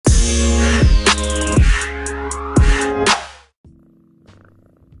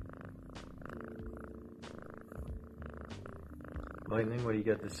Lightning, what do you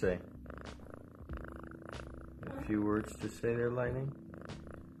got to say? A few words to say there, Lightning?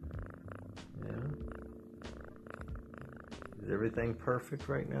 Yeah? Is everything perfect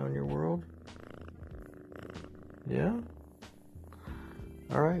right now in your world? Yeah?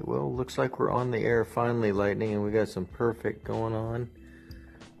 Alright, well, looks like we're on the air finally, Lightning, and we got some perfect going on.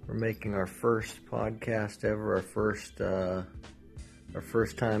 We're making our first podcast ever, our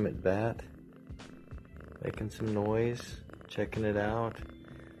first time at bat. Making some noise, checking it out.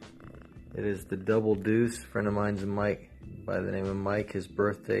 It is the Double Deuce. A friend of mine's Mike, by the name of Mike. His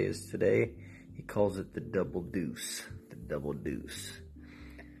birthday is today. He calls it the Double Deuce. The Double Deuce.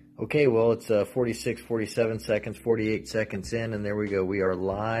 Okay, well, it's 46, 47 seconds, 48 seconds in, and there we go. We are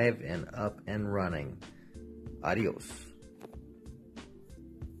live and up and running. Adios.